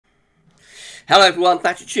Hello everyone,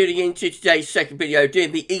 thanks for tuning in to today's second video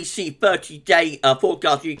doing the EC 30-day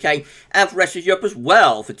forecast UK and for the rest of Europe as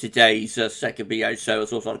well for today's second video. So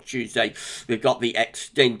as also on Tuesday, we've got the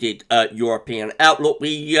extended European outlook.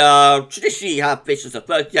 We traditionally have this as a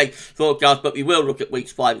 30-day forecast, but we will look at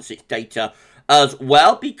weeks 5 and 6 data as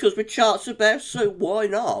well, because the charts are there, so why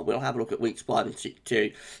not? We'll have a look at weeks 5 and 6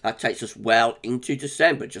 too. That takes us well into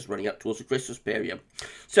December, just running up towards the Christmas period.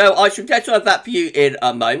 So I shall get on that for you in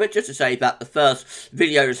a moment, just to say that the first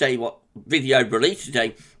video released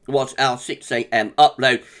today was our 6 AM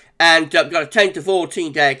upload. And we've got a 10 to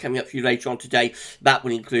 14 day coming up for you later on today. That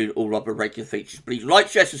will include all of the regular features. Please like,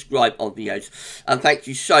 share, subscribe on videos. And thank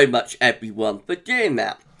you so much everyone for doing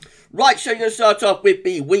that. Right, so you're going to start off with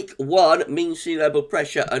the week 1 mean sea level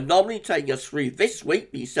pressure anomaly, taking us through this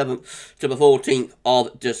week, the 7th to the 14th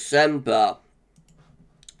of December.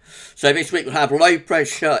 So this week we'll have low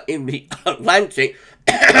pressure in the Atlantic.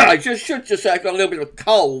 I should just say I've got a little bit of a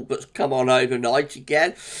cold that's come on overnight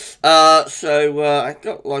again. I've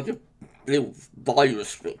got like a little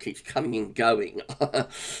virus that keeps coming and going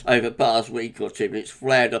over the past week or two, but it's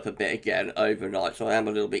flared up a bit again overnight, so I am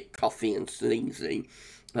a little bit coughy and sneezy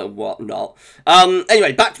and whatnot.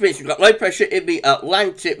 Anyway, back to this. We've got low pressure in the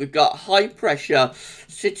Atlantic. We've got high pressure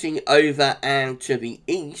sitting over and to the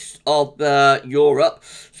east of Europe,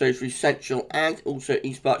 so through central and also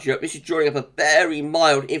east parts of Europe. This is drawing up a very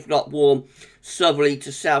mild, if not warm, southerly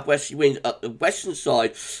to southwesterly winds up the western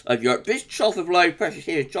side of Europe. This trough of low pressure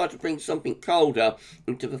here is trying to bring something colder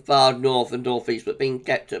into the far north and northeast, but being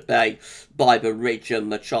kept at bay by the ridge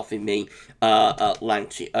and the trough in the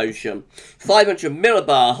Atlantic Ocean. 500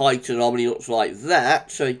 millibar height anomaly looks like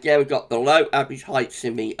that. So again, we've got below average heights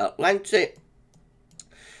in the Atlantic,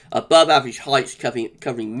 above average heights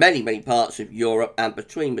covering many parts of Europe, and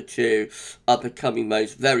between the two are becoming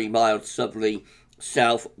those very mild southerly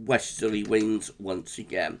southwesterly winds once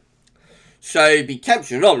again. So the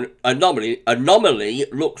temperature anomaly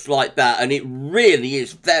looks like that, and it really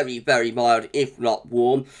is very mild, if not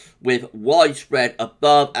warm, with widespread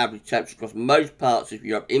above average temperature across most parts of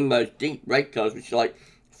Europe in those deep red colours, which are like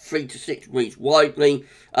 3 to 6 degrees widely.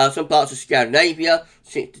 Some parts of Scandinavia,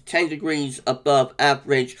 6 to 10 degrees above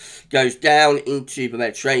average, goes down into the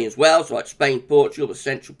Mediterranean as well, so like Spain, Portugal, the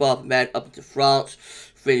central part of the Med, up into France,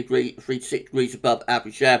 3 to 6 degrees above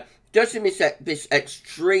average there. Just in this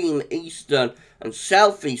extreme eastern and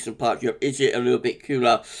southeastern part of Europe, is it a little bit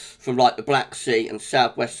cooler from like the Black Sea and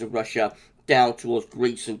southwestern Russia down towards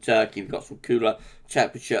Greece and Turkey. We've got some cooler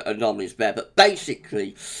temperature anomalies there, but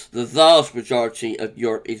basically the vast majority of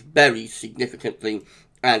Europe is very significantly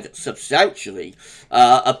and substantially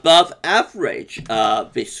above average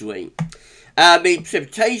this week. The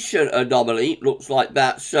precipitation anomaly looks like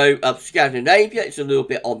that. So Scandinavia, it's a little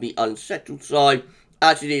bit on the unsettled side,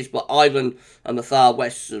 as it is for Ireland and the far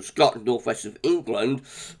west of Scotland, northwest of England.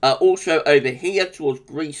 Also over here towards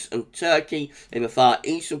Greece and Turkey, in the far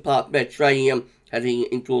eastern part of the Mediterranean, heading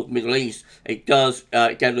in towards the Middle East, it does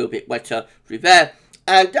get a little bit wetter through there.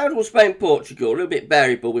 And down towards Spain, Portugal, a little bit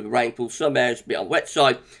variable with rainfall. Some areas a bit on the wet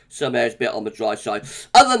side, some areas a bit on the dry side.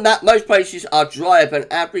 Other than that, most places are drier than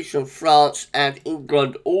average, from France and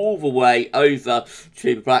England all the way over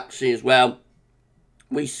to the Black Sea as well.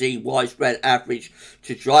 We see widespread average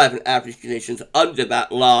to drier than average conditions under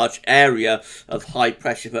that large area of high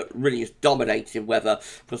pressure that really is dominating weather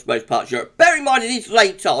across most parts of Europe. Bear in mind, it is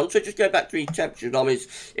late on, so just go back to these temperature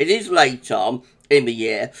anomalies. It is late on in the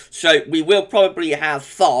year, so we will probably have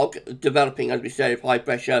fog developing under this area of high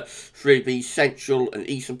pressure through the central and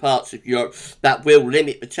eastern parts of Europe. That will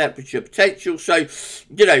limit the temperature potential. So,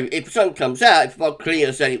 you know, if the sun comes out, if the fog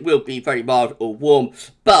clears, then it will be very mild or warm,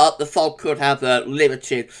 but the fog could have a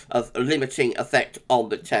limiting effect on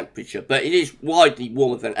the temperature. But it is widely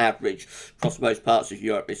warmer than average across most parts of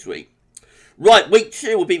Europe this week. Right, week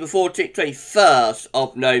 2 will be the 14th, 21st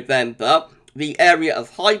of November. The area of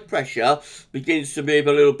high pressure begins to move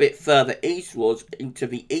a little bit further eastwards into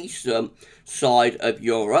the eastern side of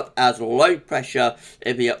Europe, as low pressure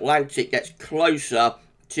in the Atlantic gets closer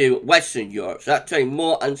to Western Europe. So that's turning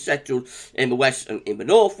more unsettled in the west and in the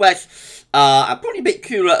northwest. And probably a bit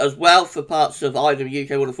cooler as well for parts of either the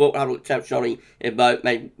UK or the thought. We'll have a look at temperature in both,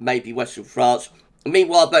 maybe western France.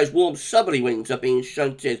 Meanwhile, those warm southerly winds are being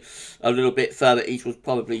shunted a little bit further eastwards,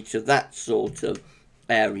 probably to that sort of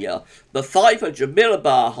area. The 500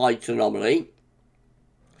 millibar height anomaly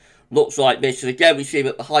looks like this, and again we see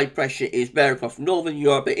that the high pressure is very across northern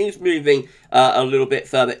Europe. It is moving a little bit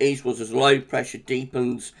further eastwards as low pressure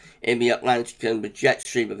deepens in the Atlantic, and the jet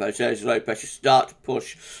stream of those areas of low pressure start to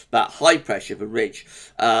push that high pressure, the ridge,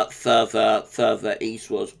 further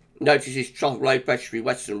eastwards. Notice this trough low pressure through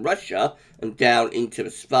western Russia and down into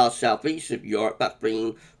the far southeast of Europe. That's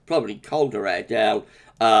bringing probably colder air down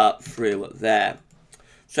through there.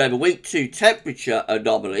 So the week 2 temperature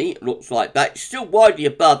anomaly looks like that. It's still widely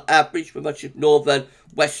above average for much of northern,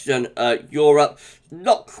 western Europe.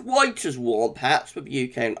 Not quite as warm, perhaps, for the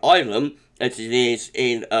UK and Ireland as it is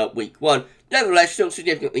in week 1. Nevertheless, still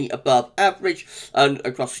significantly above average. And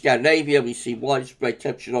across Scandinavia, we see widespread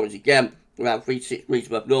temperature anomalies again, around 3 to 6 degrees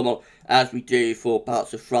above normal, as we do for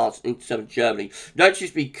parts of France and southern Germany.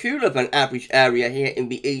 Notice the cooler than average area here in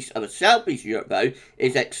the east and the southeast Europe, though,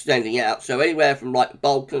 is extending out. So anywhere from like the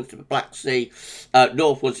Balkans to the Black Sea,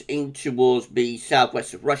 northwards in towards the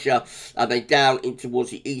southwest of Russia, and then down in towards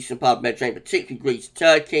the eastern part of the Mediterranean, particularly Greece,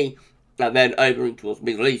 Turkey, and then over in towards the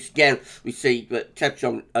Middle East. Again, we see that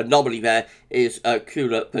temperature anomaly there is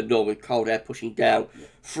cooler than normal, cold air pushing down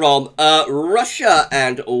from Russia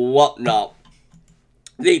and whatnot.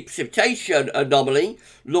 The precipitation anomaly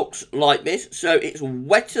looks like this. So it's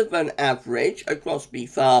wetter than average across the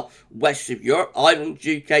far west of Europe. Ireland,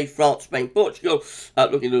 UK, France, Spain, Portugal,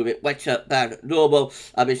 looking a little bit wetter than normal.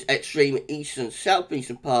 This extreme eastern,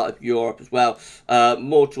 southeastern part of Europe as well.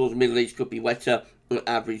 More towards the Middle East could be wetter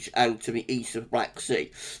average and to the east of the Black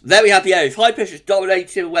Sea. There we have the areas. High pressure is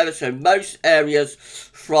dominating the weather, so most areas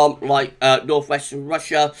from like northwestern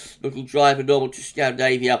Russia looking drier than normal to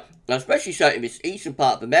Scandinavia, especially so in this eastern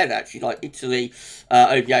part of the Med, actually, like Italy,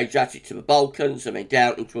 over the Adriatic to the Balkans, and then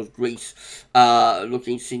down into Greece,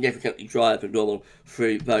 looking significantly drier than normal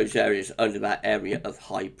through those areas under that area of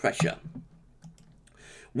high pressure.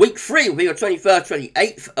 Week 3 will be the 21st,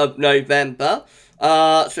 28th of November.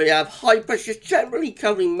 So you have high pressure generally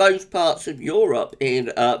covering most parts of Europe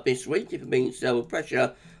in this week, if it means the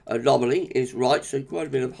pressure anomaly is right. So quite a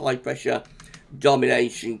bit of high pressure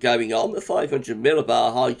domination going on. The 500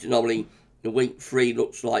 millibar height anomaly in week 3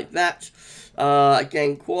 looks like that.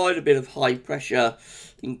 Again, quite a bit of high pressure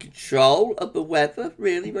in control of the weather,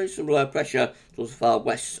 really. Very some low pressure towards the far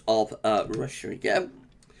west of Russia again.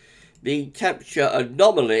 The temperature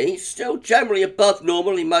anomaly still generally above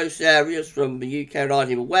normal in most areas from the UK and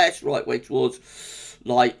Ireland in the west, right way towards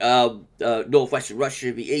like northwestern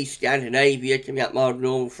Russia, the east, Scandinavia, coming out mild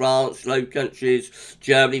normal, France, Low Countries,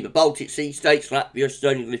 Germany, the Baltic Sea states, Latvia,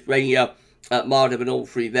 Estonia, Lithuania, milder than all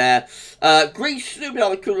through there. Greece, a little bit on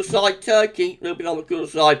the cooler side. Turkey, a little bit on the cooler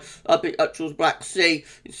side. Up towards the Black Sea,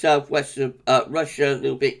 in southwest of Russia, a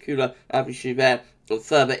little bit cooler average through there. And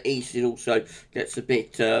further east, it also gets a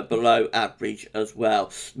bit below average as well.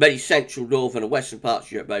 Many central, northern and western parts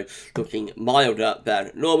of Europe, though, looking milder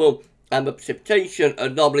than normal. And the precipitation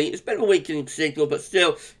anomaly is a bit of a weakening signal, but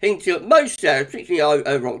still hinting at most areas, particularly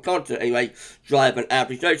over on the continent anyway, drier than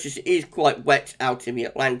average. Notice it is quite wet out in the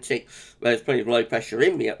Atlantic, where there's plenty of low pressure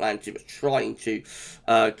in the Atlantic, but trying to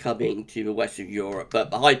come into the west of Europe.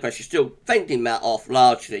 But the high pressure still fending that off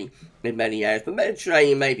largely in many areas. The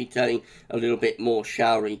Mediterranean may be turning a little bit more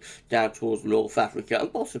showery down towards North Africa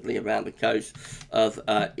and possibly around the coast of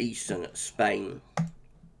eastern Spain.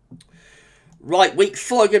 Right, week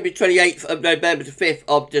 4 going to be 28th of November to 5th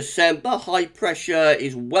of December. High pressure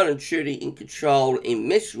is well and truly in control in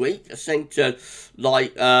this week, centred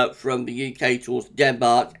like from the UK towards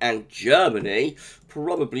Denmark and Germany.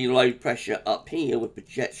 Probably low pressure up here with the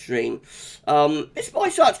jet stream. This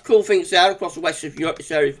might start to cool things down across the west of Europe.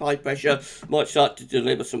 This area of high pressure might start to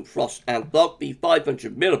deliver some frost and fog. The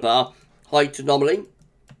 500 millibar height anomaly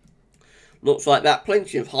looks like that.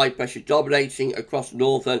 Plenty of high pressure dominating across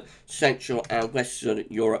northern, central and western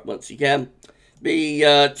Europe once again.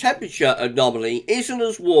 The temperature anomaly isn't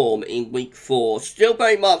as warm in week 4. Still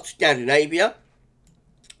very marked Scandinavia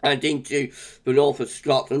and into the north of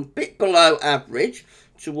Scotland. Bit below average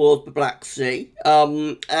towards the Black Sea.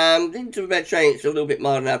 And into the Mediterranean, it's a little bit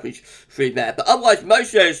milder than average through there. But otherwise,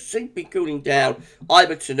 most areas seem to be cooling down,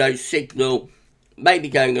 either to no signal, maybe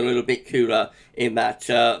going a little bit cooler in that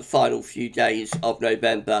final few days of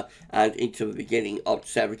November and into the beginning of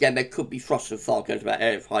December. Again, there could be frost and fog over that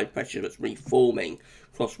area of high pressure that's reforming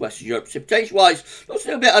across Western Europe. Precipitation-wise, looks a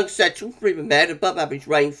little bit unsettled through the Med, above average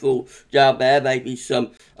rainfall down there, maybe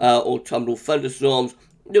some autumnal thunderstorms,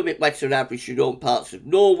 a little bit wetter than average in northern parts of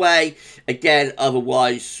Norway. Again,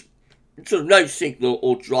 otherwise, sort of no signal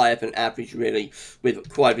or drier than average, really, with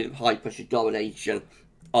quite a bit of high pressure domination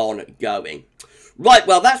ongoing. Right,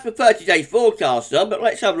 well, that's the 30-day forecast done, but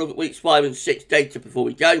let's have a look at weeks 5 and 6 data before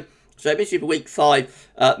we go. So this is for week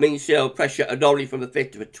 5, mean sea level pressure anomaly from the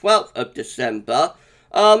 5th to the 12th of December.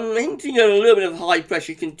 Hinting at a little bit of high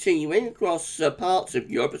pressure continuing across parts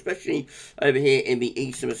of Europe, especially over here in the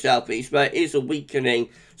east and the southeast, where it is a weakening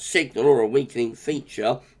signal or a weakening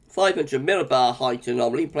feature 500 millibar height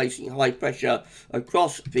anomaly, placing high pressure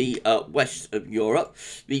across the west of Europe.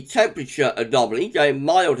 The temperature anomaly going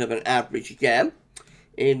milder than average again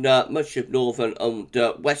in much of northern and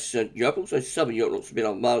western Europe. Also southern Europe looks a bit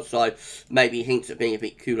on the mild side, maybe hints at being a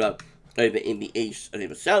bit cooler over in the east and in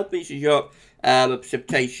the southeast of Europe. A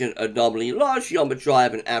precipitation anomaly largely on the drier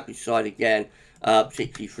than average side again,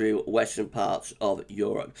 particularly through western parts of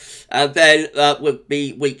Europe. And then would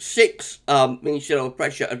be week 6, mean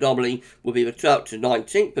pressure anomaly will be the 12th to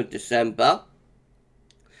 19th of December.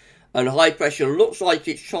 And high pressure looks like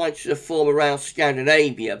it's trying to form around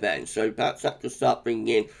Scandinavia then, so perhaps that could start bringing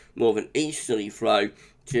in more of an easterly flow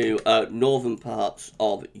to northern parts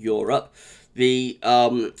of Europe. The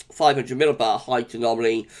 500 millibar height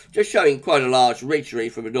anomaly just showing quite a large ridge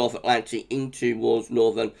from the North Atlantic into towards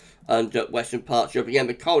northern and western parts of Europe. Again,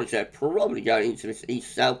 the coldest air probably going into this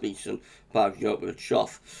east-southeastern part of Europe with a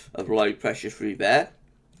trough of low pressure through there.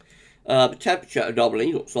 The temperature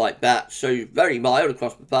anomaly looks like that, so very mild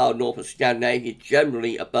across the far north of Scandinavia,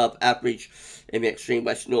 generally above average in the extreme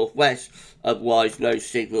west-northwest, otherwise no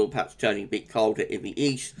signal, perhaps turning a bit colder in the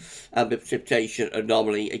east. And the precipitation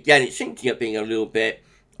anomaly, again, it's hinting at being a little bit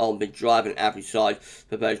on the drier than average side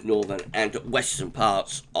for both northern and western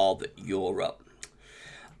parts of Europe.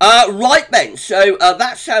 Right then, so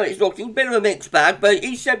that's how it's looking. Bit of a mixed bag, but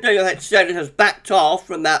E7W extended has backed off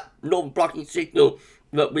from that northern blocking signal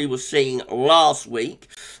that we were seeing last week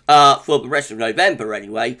for the rest of November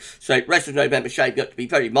anyway. So rest of November shaping up to be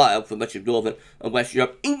very mild for much of northern and western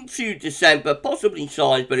Europe into December, possibly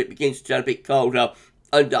signs, but it begins to turn a bit colder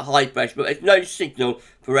under high pressure, but there's no signal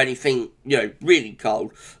for anything, you know, really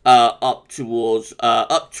cold up towards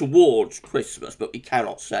Christmas, but we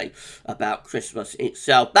cannot say about Christmas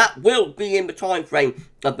itself. That will be in the time frame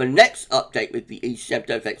of the next update with the E7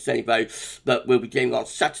 Extensivo that we'll be doing on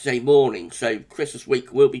Saturday morning. So Christmas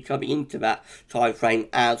week will be coming into that time frame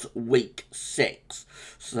as week 6.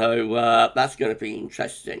 So that's going to be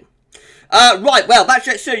interesting. Right, well, that's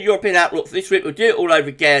it. So European Outlook for this week. We'll do it all over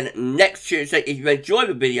again next Tuesday. If you enjoyed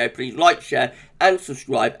the video, please like, share, and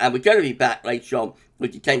subscribe. And we're going to be back later on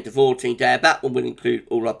with the 10 to 14 day. That one will include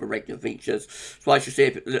all of the regular features. So I shall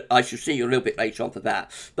see you a little bit later on for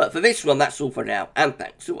that. But for this one, that's all for now. And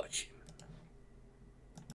thanks for watching.